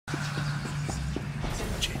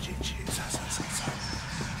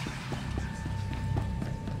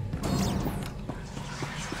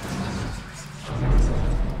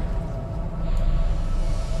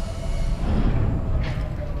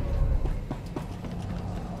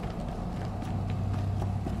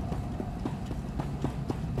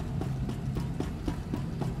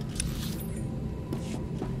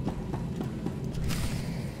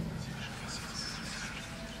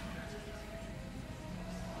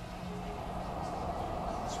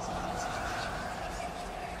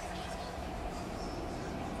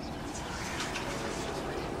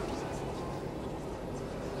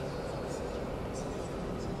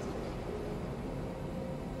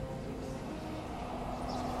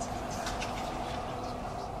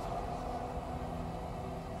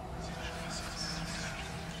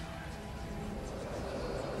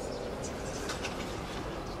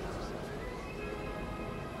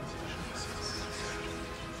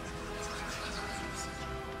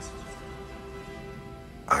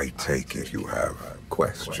I take it you have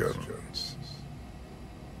questions.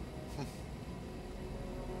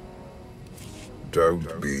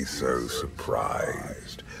 Don't be so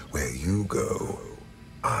surprised. Where you go,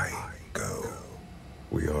 I go.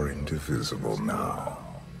 We are indivisible now.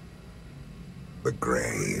 The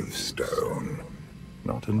gravestone.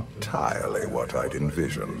 Not entirely what I'd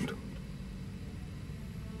envisioned.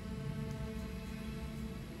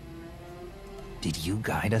 Did you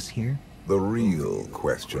guide us here? The real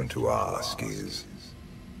question to ask is,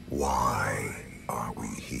 why are we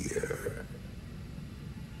here?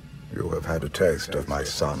 You have had a taste of my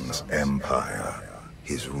son's empire,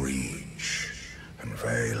 his reach, and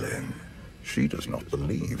Valen. She does not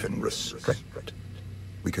believe in restraint.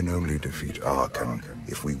 We can only defeat Arkan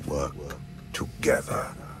if we work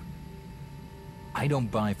together. I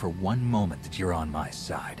don't buy for one moment that you're on my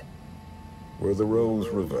side. Were the roles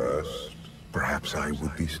reversed, perhaps I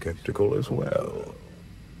would be skeptical as well.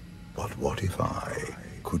 But what if I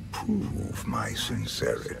could prove my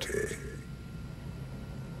sincerity?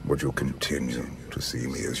 Would you continue to see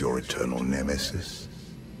me as your eternal nemesis?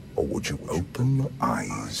 Or would you open your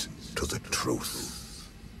eyes to the truth?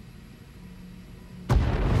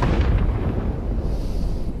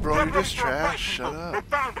 Bro, you're just trash. Shut up. They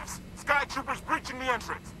found us. Sky Troopers breaching the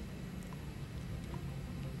entrance.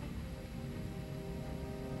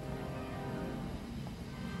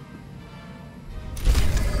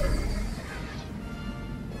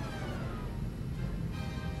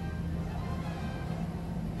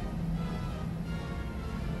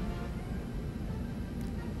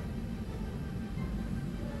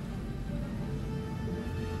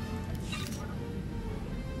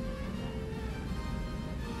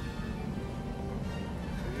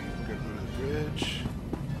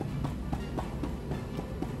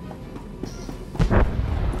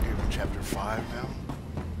 Chapter 5 now.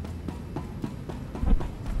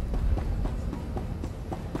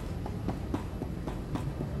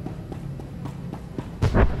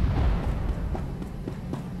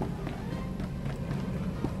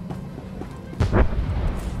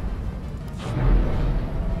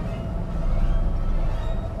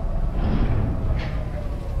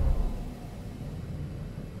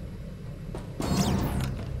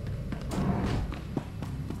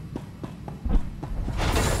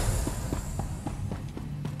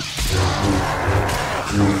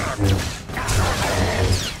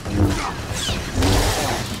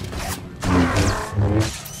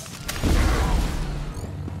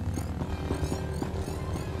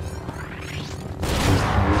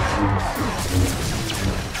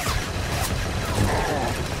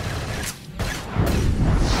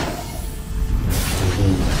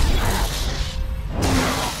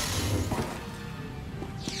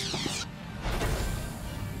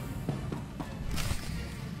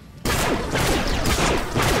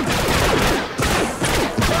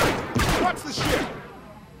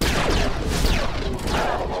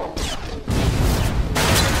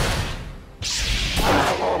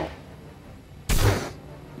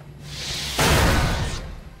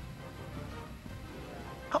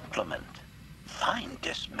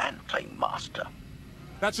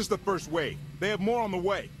 That's just the first wave. They have more on the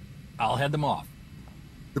way. I'll head them off.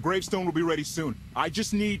 The gravestone will be ready soon. I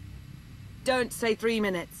just need... Don't say 3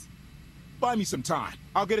 minutes. Buy me some time.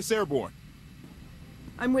 I'll get us airborne.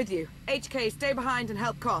 I'm with you. HK, stay behind and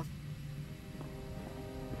help Koth.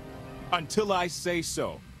 Until I say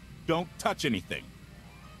so. Don't touch anything.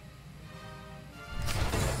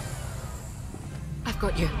 I've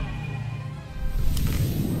got you.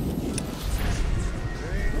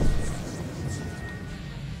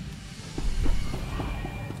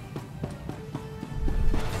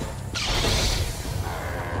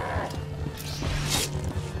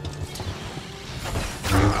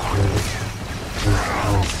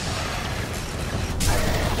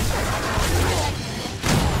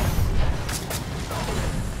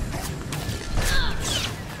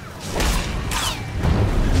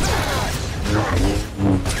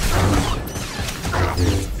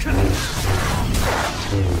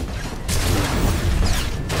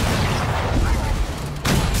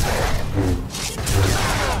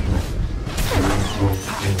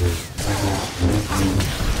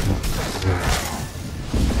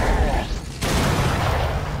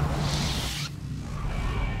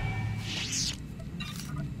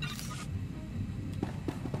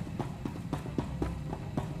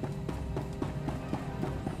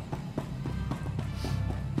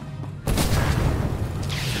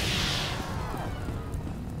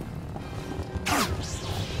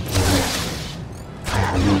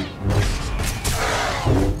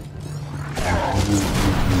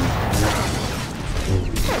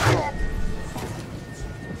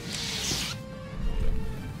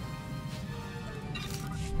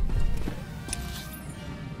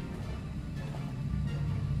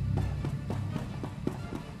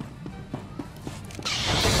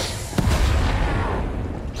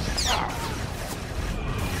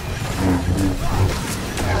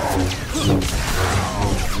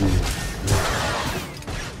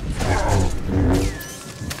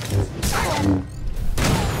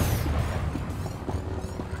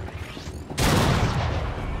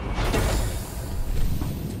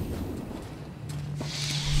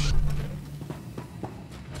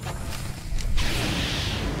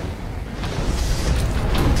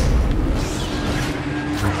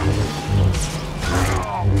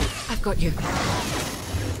 I've got you.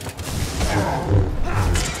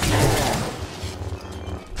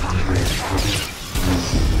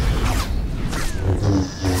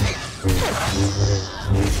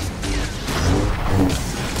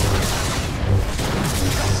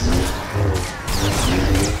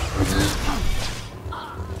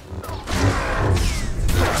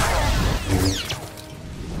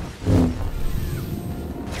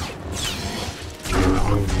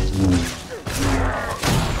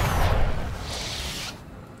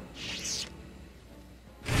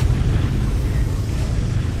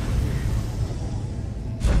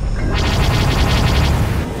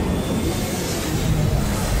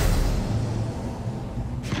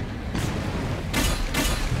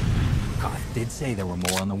 Did say there were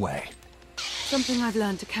more on the way. Something I've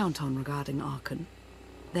learned to count on regarding Arkan.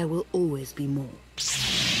 There will always be more.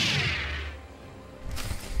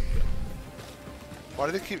 Why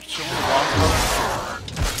do they keep showing the wrong color?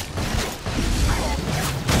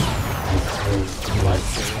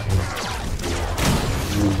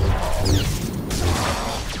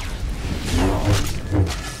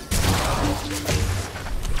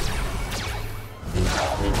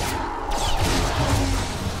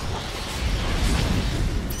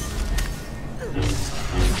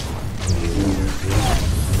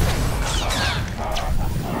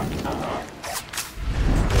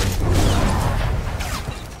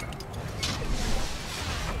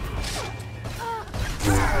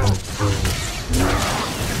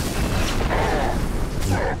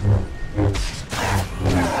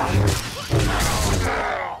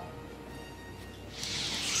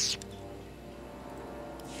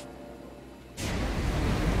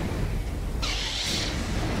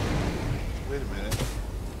 Wait a minute.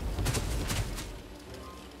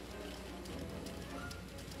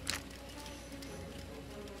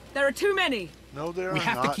 There are too many! No, there We are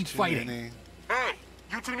have to not keep too fighting. many. Hey,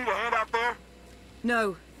 you two need a hand out there?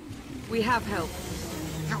 No. We have help.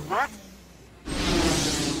 You what?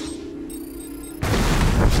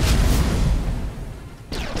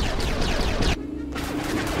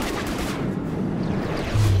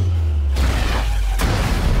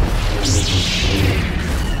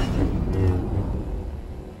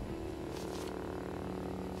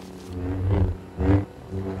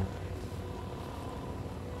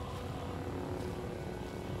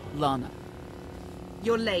 Lana.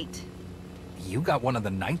 You're late. You got one of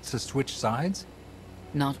the knights to switch sides?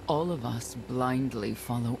 Not all of us blindly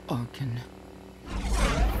follow Arkan.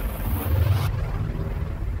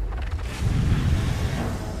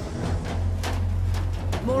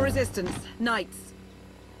 More resistance. Knights.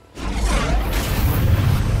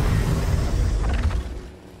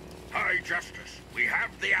 High Justice, we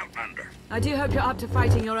have the Outlander. I do hope you're up to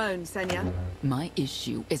fighting your own, Senya. My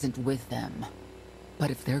issue isn't with them. But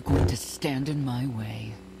if they're going to stand in my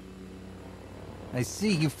way... I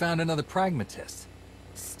see you found another pragmatist.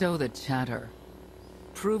 Stow the chatter.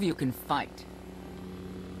 Prove you can fight.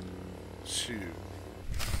 Shoot.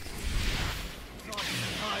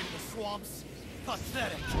 Hide in the swamps.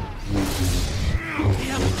 Pathetic. The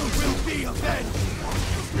Emperor will be avenged.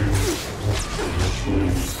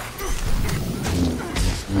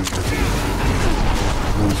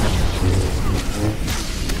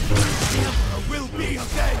 The Emperor will be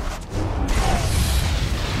avenged.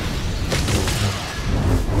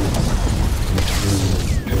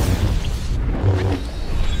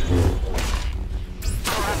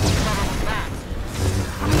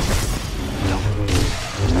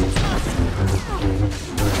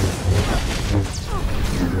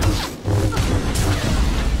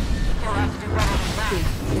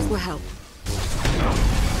 This will help.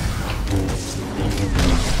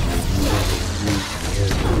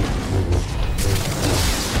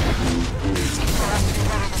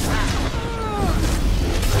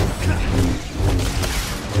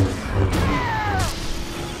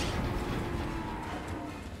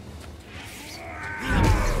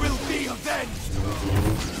 Will be avenged.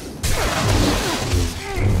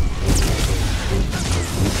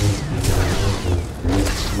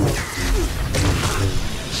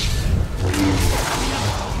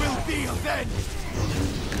 Will be avenged.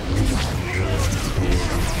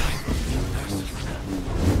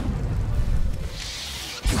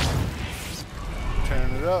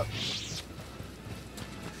 Turn it up.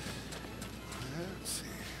 Let's see.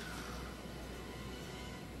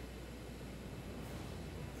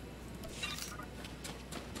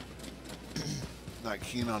 Not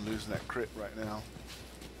keen on losing that crit right now.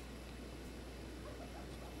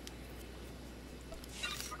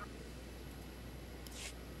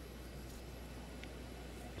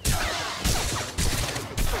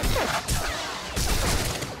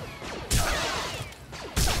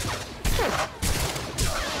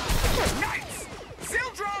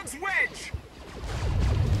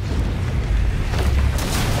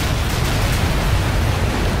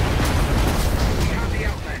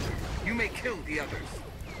 the others.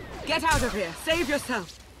 Get out of here. Save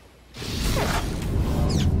yourself.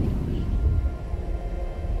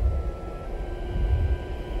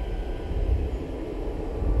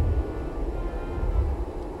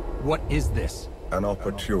 What is this? An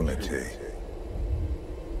opportunity.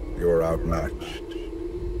 You're outmatched.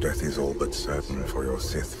 Death is all but certain for your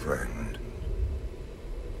Sith friend.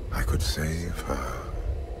 I could save her.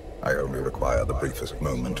 I only require the briefest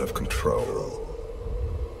moment of control.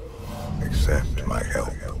 Accept my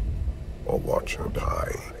help, or watch her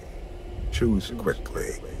die. Choose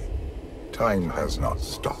quickly. Time has not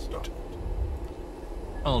stopped.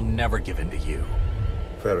 I'll never give in to you.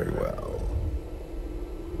 Very well.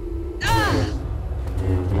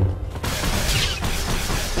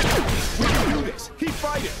 We can do this! Keep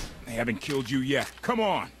fighting! They haven't killed you yet. Come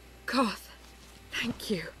on! Koth, thank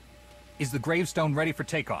you. Is the gravestone ready for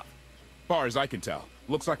takeoff? Far as I can tell.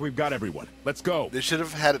 Looks like we've got everyone. Let's go. They should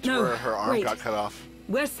have had it to No, where her arm wait. got cut off.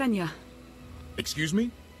 Where's Senya? Excuse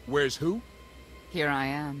me? Where's who? Here I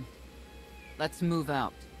am. Let's move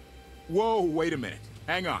out. Whoa, wait a minute.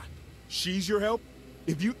 Hang on. She's your help?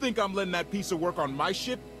 If you think I'm letting that piece of work on my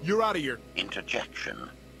ship, you're out of here. Interjection.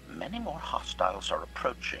 Many more hostiles are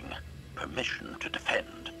approaching. Permission to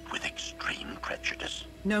defend with extreme prejudice.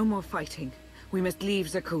 No more fighting. We must leave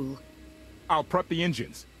Zakul. I'll prep the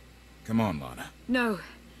engines. Come on, Lana. No.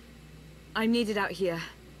 I'm needed out here.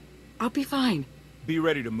 I'll be fine. Be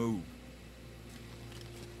ready to move.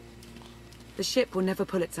 The ship will never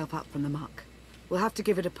pull itself up from the muck. We'll have to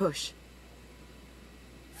give it a push.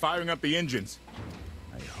 Firing up the engines.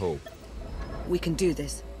 I hope. We can do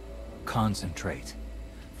this. Concentrate.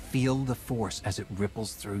 Feel the force as it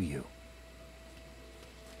ripples through you.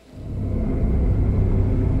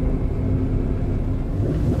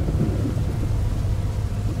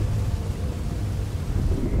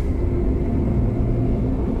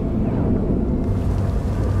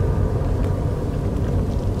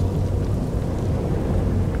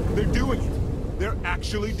 They're doing it. They're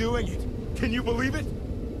actually doing it. Can you believe it?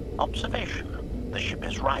 Observation. The ship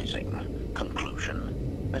is rising.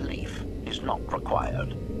 Conclusion. Belief is not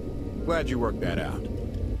required. Glad you worked that out.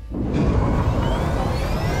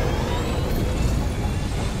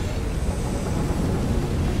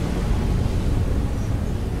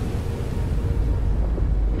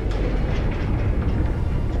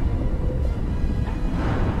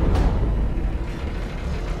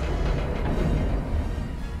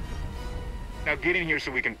 Now get in here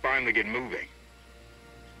so we can finally get moving.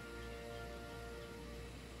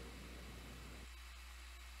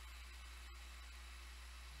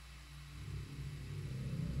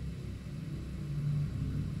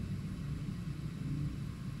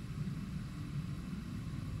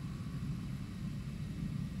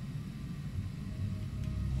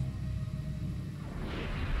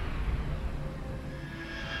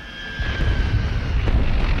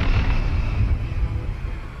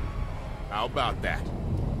 How about that?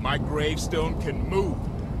 My gravestone can move.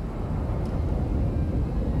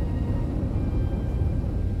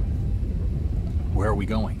 Where are we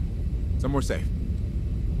going? Somewhere safe.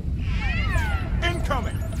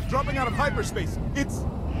 Incoming! Dropping out of hyperspace. It's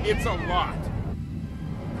a lot.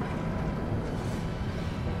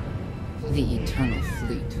 The Eternal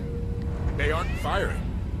Fleet. They aren't firing.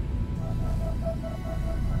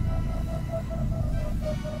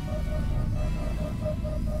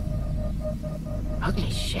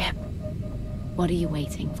 Ugly ship. What are you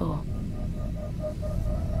waiting for?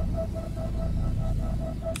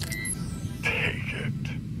 Take it.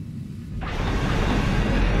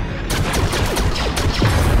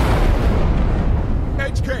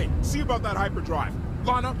 HK, see about that hyperdrive.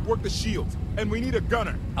 Lana, work the shields. And we need a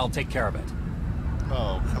gunner. I'll take care of it.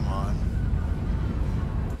 Oh, come on.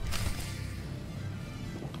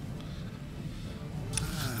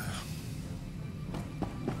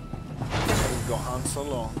 Go Han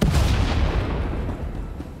Solo.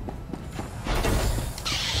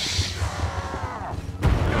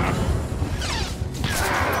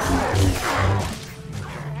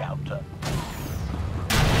 Counter.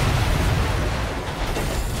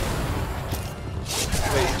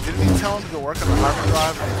 Wait, didn't he tell him to go work on the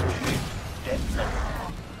hyperdrive?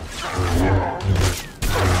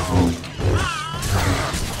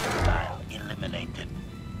 Eliminated.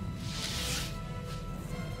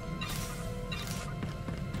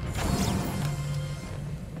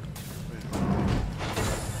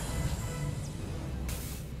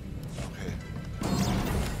 Okay.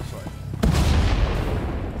 Sorry.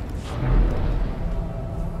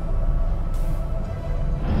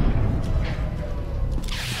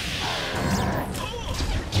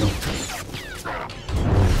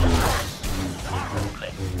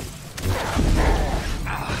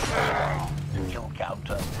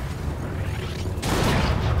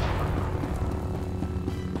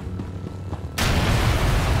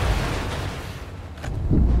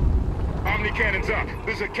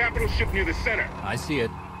 There's a capital ship near the center. I see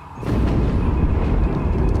it.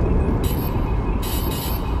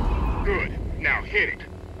 Good. Now hit it.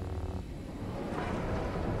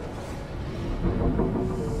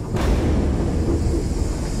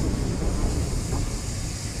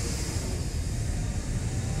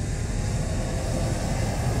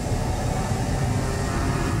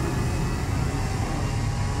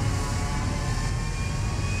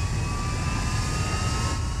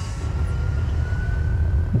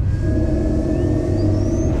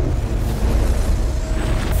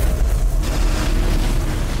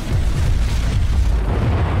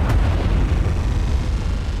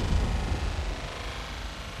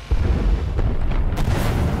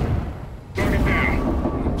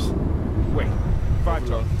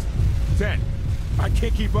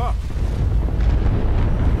 Can't keep up.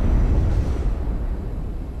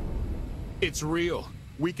 It's real.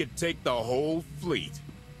 We could take the whole fleet.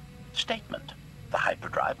 Statement. The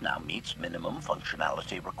hyperdrive now meets minimum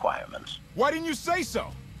functionality requirements. Why didn't you say so?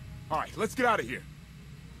 All right, let's get out of here.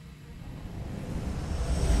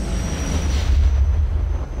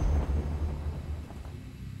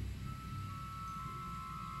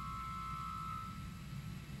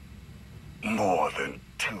 More than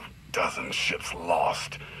 24 ships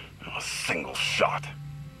lost in a single shot.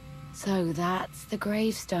 So that's the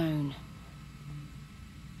gravestone.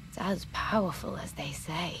 It's as powerful as they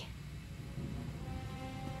say.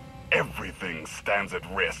 Everything stands at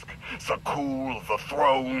risk. Sakul, the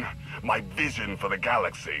throne, my vision for the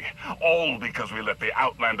galaxy. All because we let the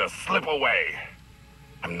Outlanders slip away.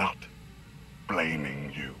 I'm not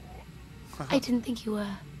blaming you. I didn't think you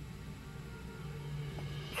were.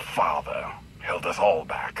 Father held us all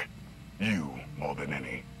back. You more than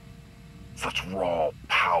any. Such raw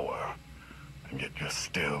power, and yet you're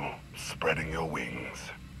still spreading your wings,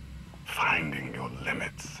 finding your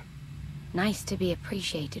limits. Nice to be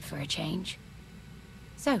appreciated for a change.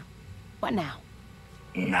 So, what now?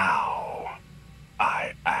 Now,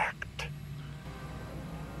 I act.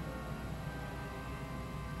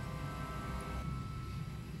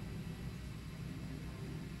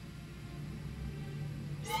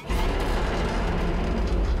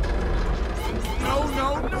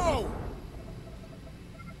 No!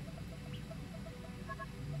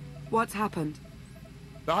 What's happened?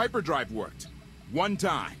 The hyperdrive worked. One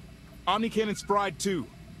time. Omnicannon's fried too.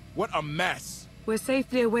 What a mess. We're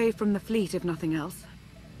safely away from the fleet, if nothing else.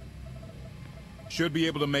 Should be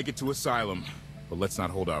able to make it to Asylum, but let's not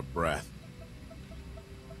hold our breath.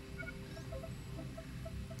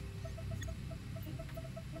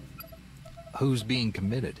 Who's being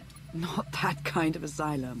committed? Not that kind of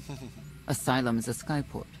asylum. Asylum is a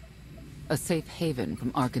skyport. A safe haven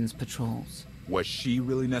from Arkan's patrols. Was she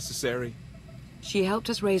really necessary? She helped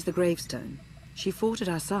us raise the gravestone. She fought at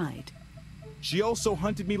our side. She also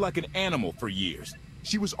hunted me like an animal for years.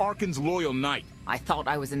 She was Arkan's loyal knight. I thought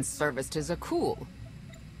I was in service to Zakul.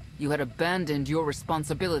 You had abandoned your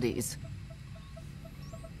responsibilities.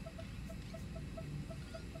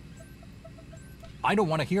 I don't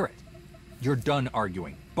want to hear it. You're done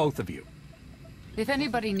arguing, both of you. If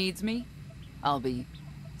anybody needs me, I'll be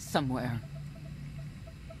somewhere.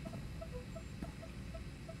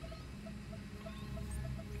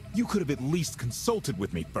 You could have at least consulted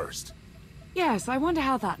with me first. Yes, I wonder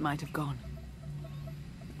how that might have gone.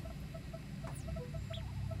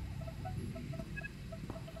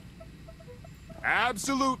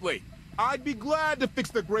 Absolutely. I'd be glad to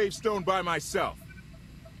fix the gravestone by myself.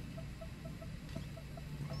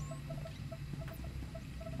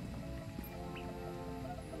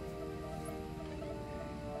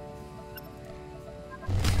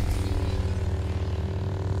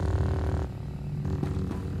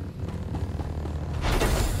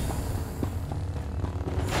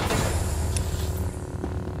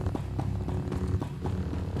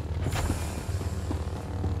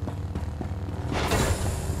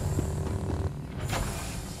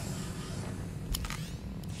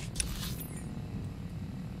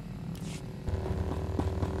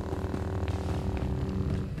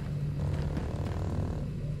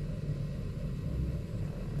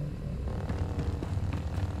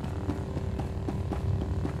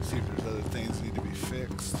 See if there's other things that need to be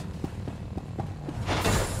fixed.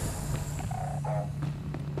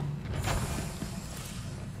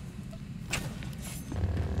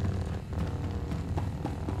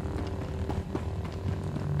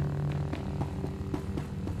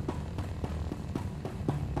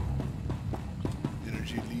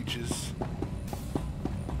 Energy leeches.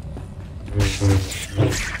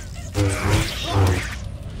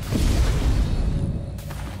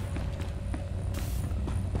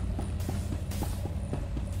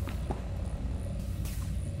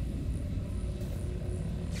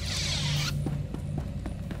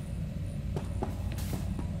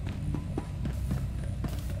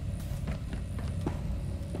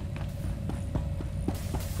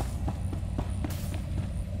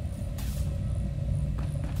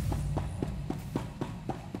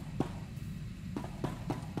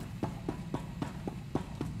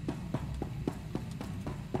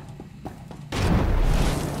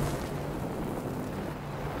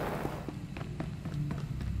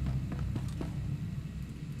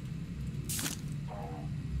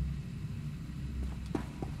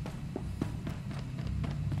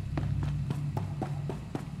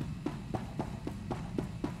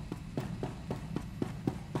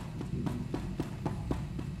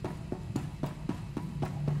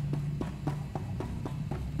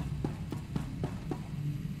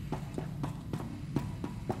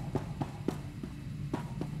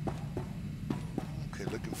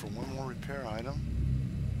 repair item.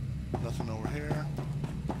 Nothing over here.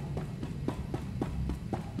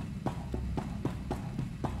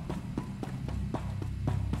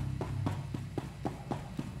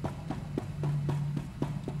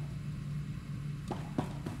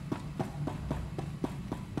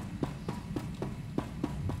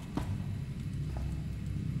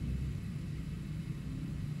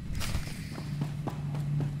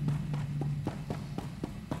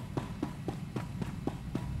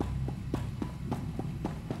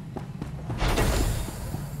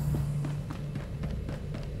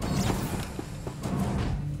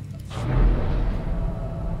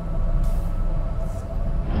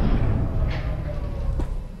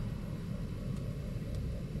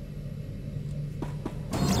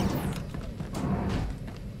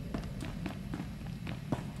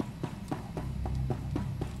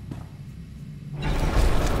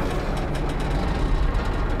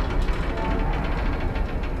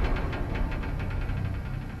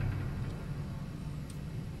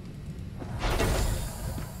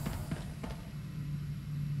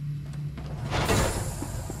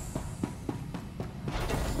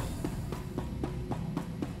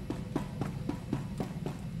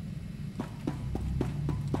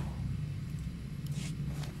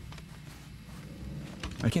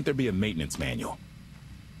 Why can't there be a maintenance manual?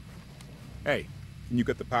 Hey, can you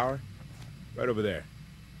get the power? Right over there.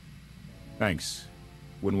 Thanks.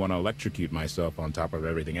 Wouldn't want to electrocute myself on top of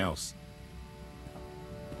everything else.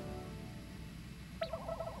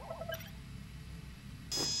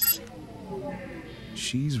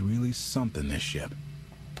 She's really something, this ship.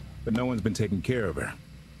 But no one's been taking care of her.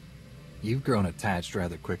 You've grown attached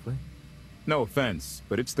rather quickly. No offense,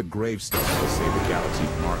 but it's the gravestone that'll save the galaxy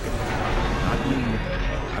from Arkham. Not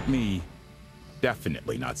you, not me.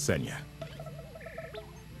 Definitely not Senya.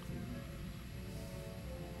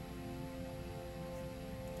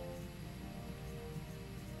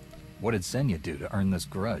 What did Senya do to earn this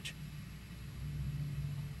grudge?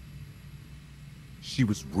 She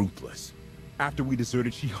was ruthless. After we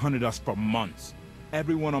deserted, she hunted us for months.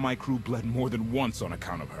 Everyone on my crew bled more than once on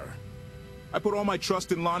account of her. I put all my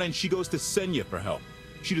trust in Lana, and she goes to Senya for help.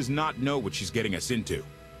 She does not know what she's getting us into.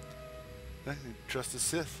 Trust the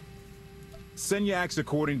Sith. Senya acts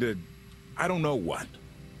according to, I don't know what.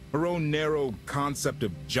 Her own narrow concept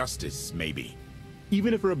of justice, maybe.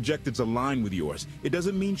 Even if her objectives align with yours, it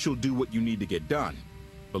doesn't mean she'll do what you need to get done.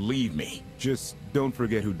 Believe me, just don't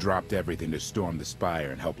forget who dropped everything to storm the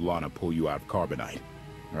Spire and help Lana pull you out of Carbonite.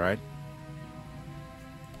 Alright?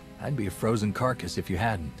 I'd be a frozen carcass if you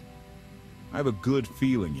hadn't. I have a good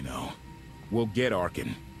feeling, you know. We'll get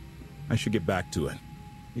Arkin. I should get back to it.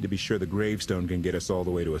 Need to be sure the gravestone can get us all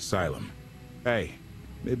the way to Asylum. Hey,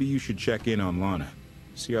 maybe you should check in on Lana.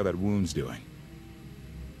 See how that wound's doing.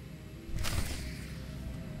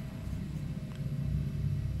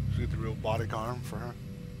 Should we get the real robotic arm for her?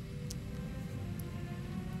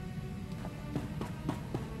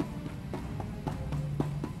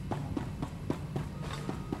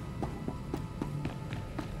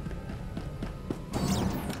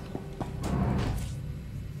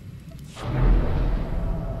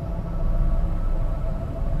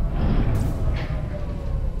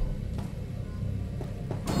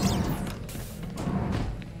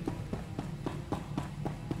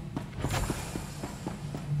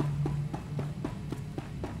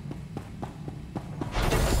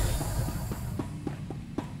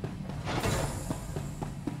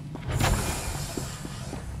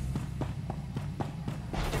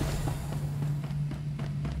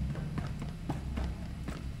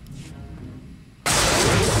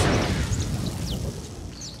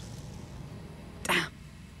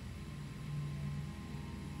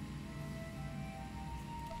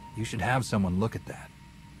 You should have someone look at that.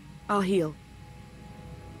 I'll heal.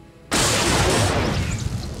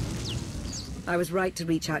 I was right to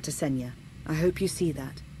reach out to Senya. I hope you see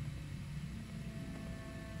that.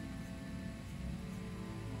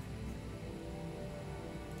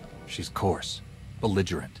 She's coarse,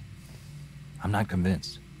 belligerent. I'm not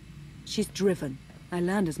convinced. She's driven. I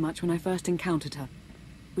learned as much when I first encountered her.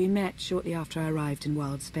 We met shortly after I arrived in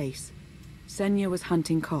wild space. Senya was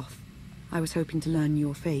hunting Koth. I was hoping to learn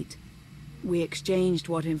your fate. We exchanged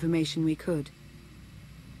what information we could.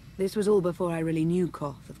 This was all before I really knew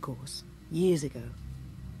Koth, of course. Years ago.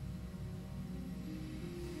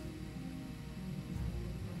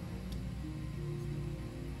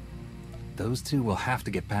 Those two will have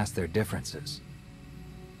to get past their differences.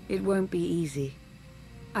 It won't be easy.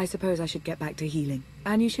 I suppose I should get back to healing.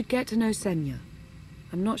 And you should get to know Senya.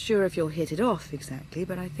 I'm not sure if you'll hit it off exactly,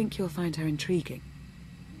 but I think you'll find her intriguing.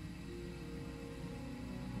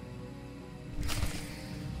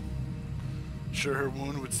 sure her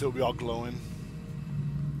wound would still be all glowing.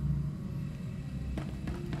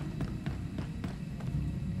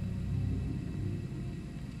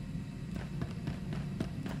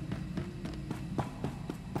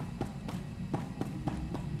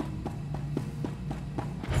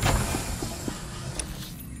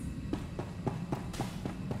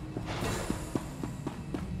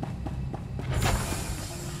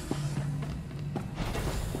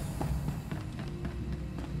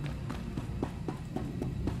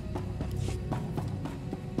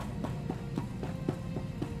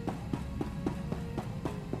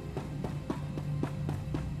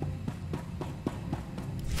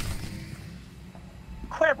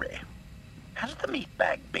 Query. Has the meat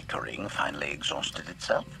bag bickering finally exhausted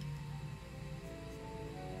itself?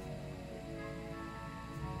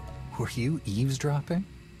 Were you eavesdropping?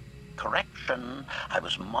 Correction. I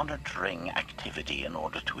was monitoring activity in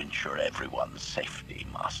order to ensure everyone's safety,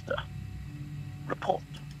 Master. Report.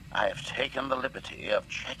 I have taken the liberty of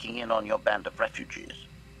checking in on your band of refugees.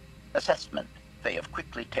 Assessment. They have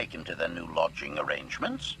quickly taken to their new lodging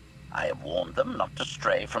arrangements. I have warned them not to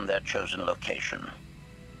stray from their chosen location.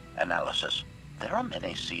 Analysis. There are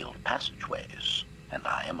many sealed passageways, and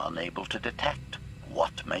I am unable to detect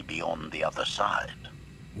what may be on the other side.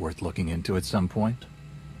 Worth looking into at some point?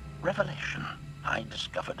 Revelation. I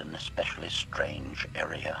discovered an especially strange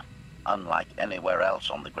area. Unlike anywhere else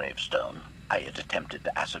on the gravestone, I had attempted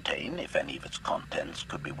to ascertain if any of its contents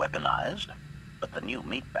could be weaponized, but the new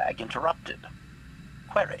meat bag interrupted.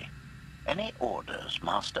 Query. Any orders,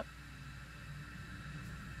 Master?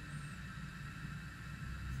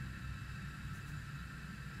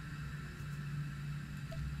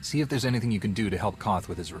 See if there's anything you can do to help Koth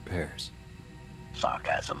with his repairs.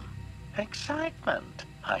 Sarcasm. Excitement.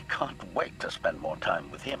 I can't wait to spend more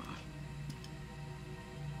time with him.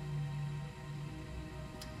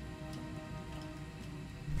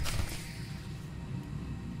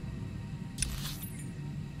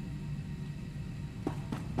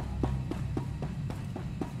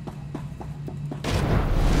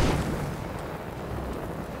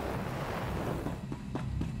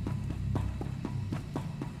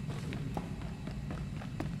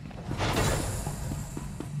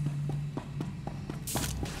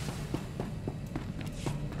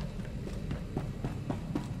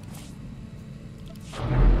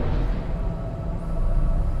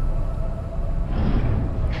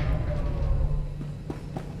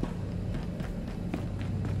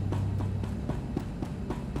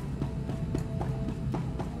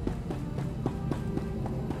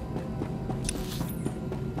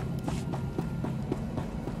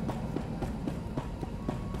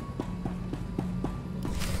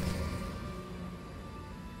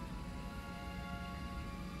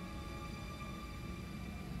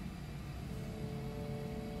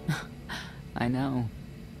 I know.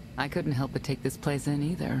 I couldn't help but take this place in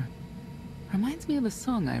either. Reminds me of a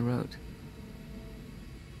song I wrote.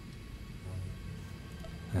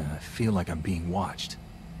 I feel like I'm being watched.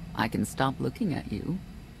 I can stop looking at you.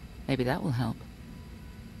 Maybe that will help.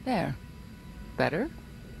 There. Better?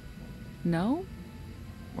 No?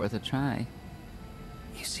 Worth a try.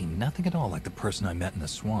 You seem nothing at all like the person I met in the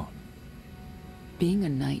swamp. Being a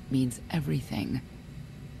knight means everything.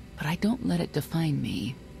 But I don't let it define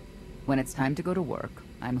me. When it's time to go to work,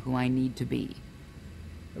 I'm who I need to be.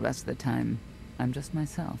 The rest of the time, I'm just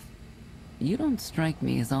myself. You don't strike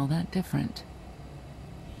me as all that different.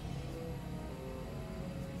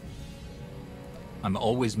 I'm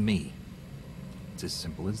always me. It's as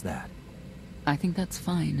simple as that. I think that's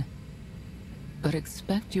fine. But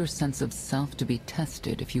expect your sense of self to be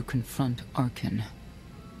tested if you confront Arkin.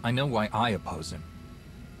 I know why I oppose him.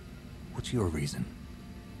 What's your reason?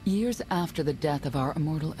 Years after the death of our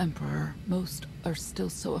immortal emperor, most are still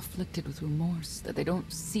so afflicted with remorse that they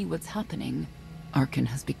don't see what's happening. Arkin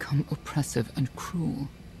has become oppressive and cruel.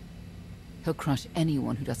 He'll crush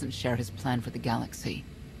anyone who doesn't share his plan for the galaxy.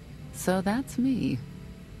 So that's me.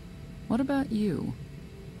 What about you?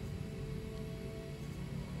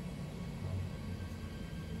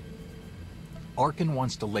 Arkin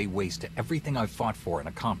wants to lay waste to everything I've fought for and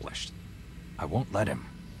accomplished. I won't let him.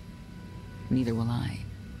 Neither will I.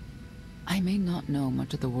 I may not know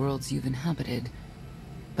much of the worlds you've inhabited,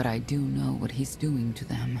 but I do know what he's doing to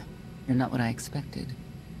them. You're not what I expected.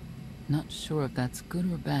 Not sure if that's good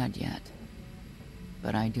or bad yet.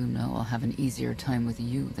 But I do know I'll have an easier time with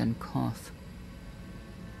you than Koth.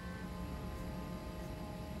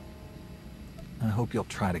 I hope you'll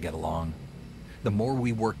try to get along. The more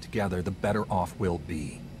we work together, the better off we'll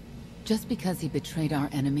be. Just because he betrayed our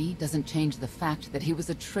enemy doesn't change the fact that he was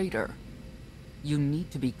a traitor. You need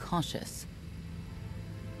to be cautious.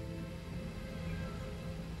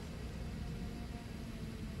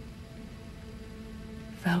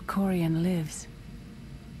 Valkorion lives.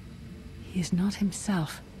 He is not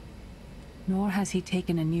himself, nor has he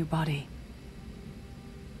taken a new body.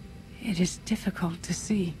 It is difficult to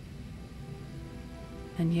see,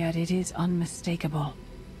 and yet it is unmistakable.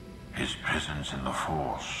 His presence in the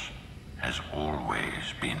Force has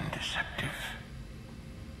always been deceptive.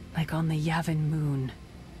 Like on the Yavin moon.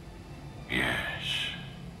 Yes,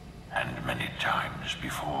 and many times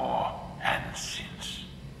before and since.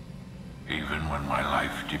 Even when my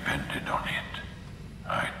life depended on it,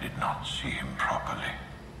 I did not see him properly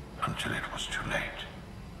until it was too late.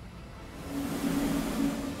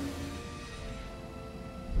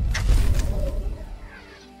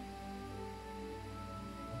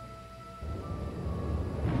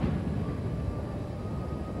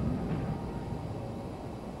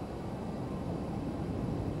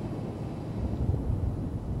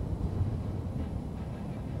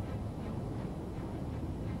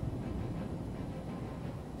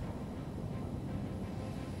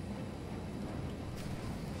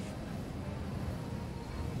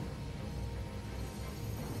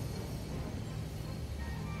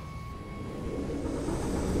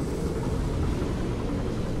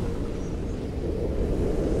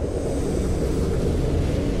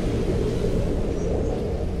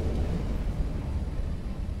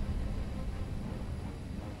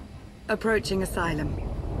 Approaching Asylum.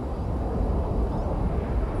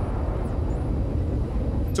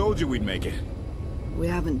 Told you we'd make it. We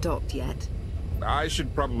haven't docked yet. I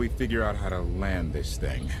should probably figure out how to land this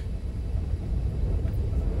thing.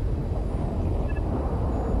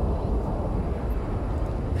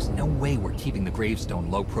 There's no way we're keeping the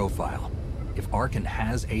gravestone low profile. If Arkan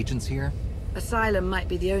has agents here... Asylum might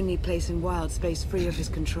be the only place in wild space free of his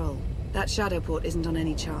control. That Shadowport isn't on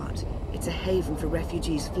any chart. It's a haven for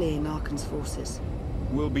refugees fleeing Arkan's forces.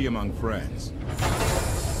 We'll be among friends.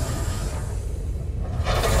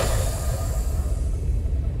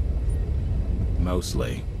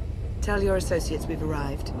 Mostly. Tell your associates we've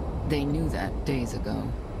arrived. They knew that days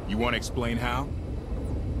ago. You want to explain how?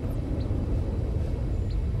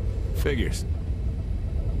 Figures.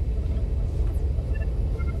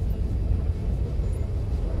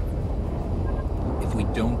 If we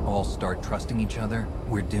don't all start trusting each other,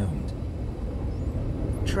 we're doomed.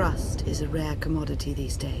 Trust is a rare commodity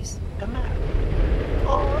these days. Commander,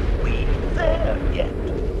 are we there yet?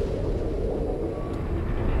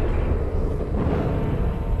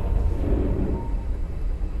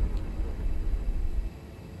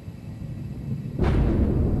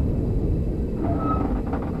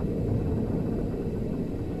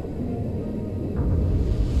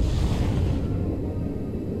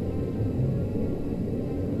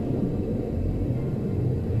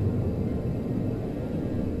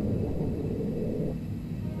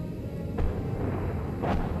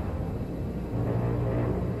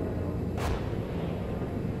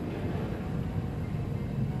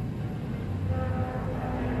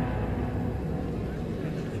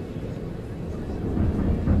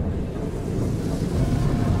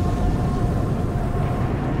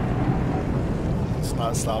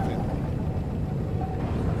 Not stopping.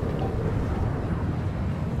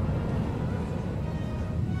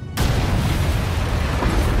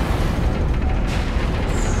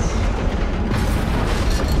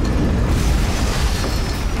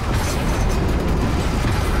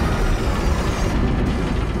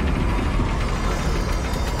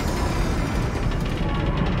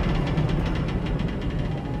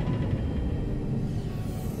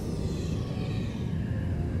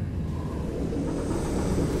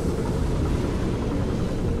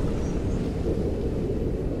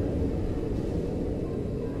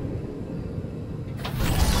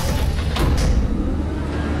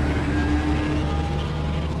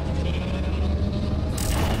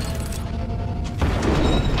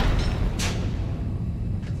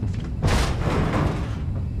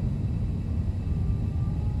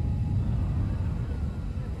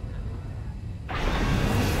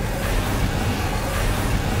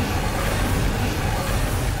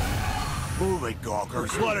 Move it,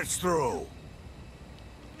 gawkers. Let us through.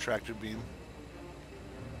 Tractor beam.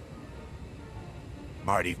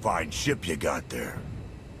 Mighty fine ship you got there.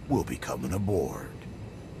 We'll be coming aboard.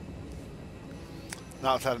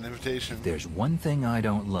 Not without an invitation. If there's one thing I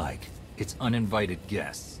don't like, it's uninvited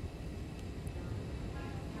guests.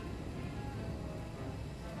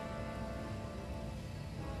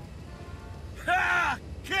 Ha!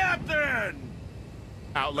 Captain!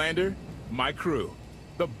 Outlander, my crew.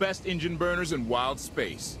 The best engine burners in wild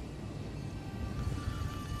space.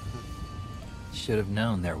 Should have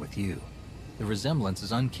known they're with you. The resemblance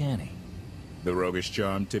is uncanny. The roguish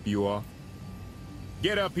charm tip you off?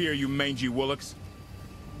 Get up here, you mangy woolocks.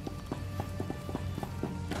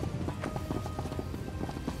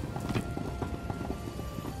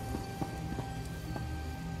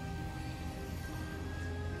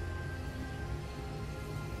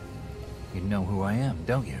 You know who I am,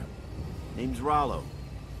 don't you? Name's Rollo.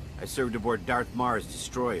 I served aboard Darth Marr's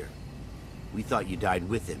destroyer. We thought you died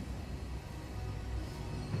with him.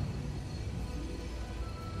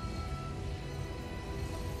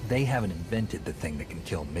 They haven't invented the thing that can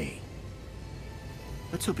kill me.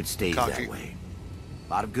 Let's hope it stays that way.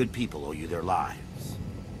 A lot of good people owe you their lives.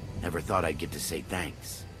 Never thought I'd get to say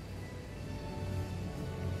thanks.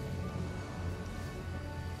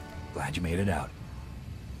 Glad you made it out.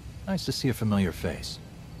 Nice to see a familiar face.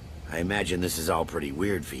 I imagine this is all pretty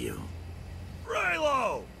weird for you.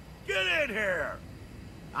 Raylo! Get in here!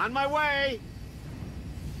 On my way!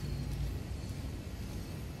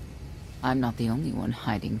 I'm not the only one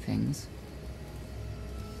hiding things.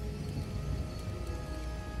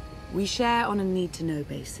 We share on a need-to-know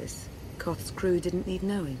basis. Koth's crew didn't need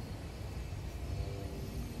knowing.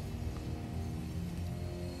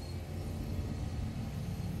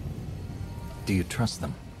 Do you trust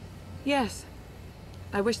them? Yes.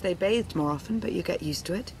 I wish they bathed more often, but you get used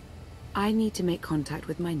to it. I need to make contact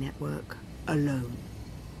with my network, alone.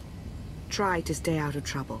 Try to stay out of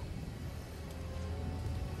trouble.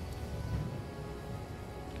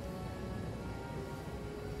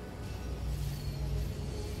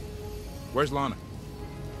 Where's Lana?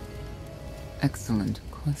 Excellent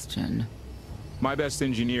question. My best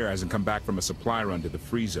engineer hasn't come back from a supply run to the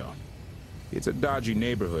free zone. It's a dodgy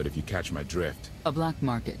neighborhood if you catch my drift. A black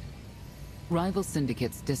market. Rival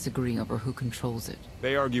syndicates disagree over who controls it.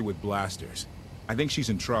 They argue with blasters. I think she's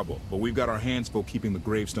in trouble, but we've got our hands full keeping the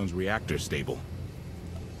Gravestone's reactor stable.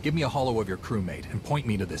 Give me a holo of your crewmate and point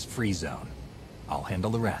me to this free zone. I'll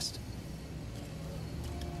handle the rest.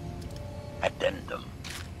 Addendum.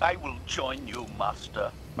 I will join you,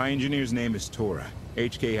 Master. My engineer's name is Tora.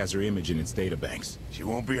 HK has her image in its databanks. She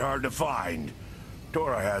won't be hard to find.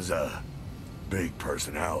 Tora has a big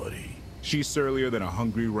personality. She's surlier than a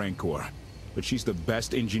hungry rancor, but she's the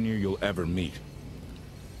best engineer you'll ever meet.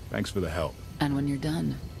 Thanks for the help. And when you're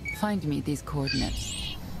done, find me these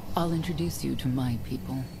coordinates. I'll introduce you to my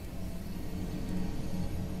people.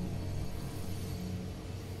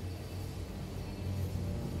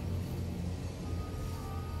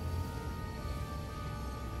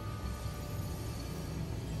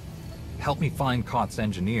 Help me find Koth's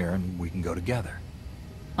engineer and we can go together.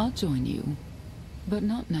 I'll join you, but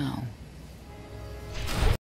not now.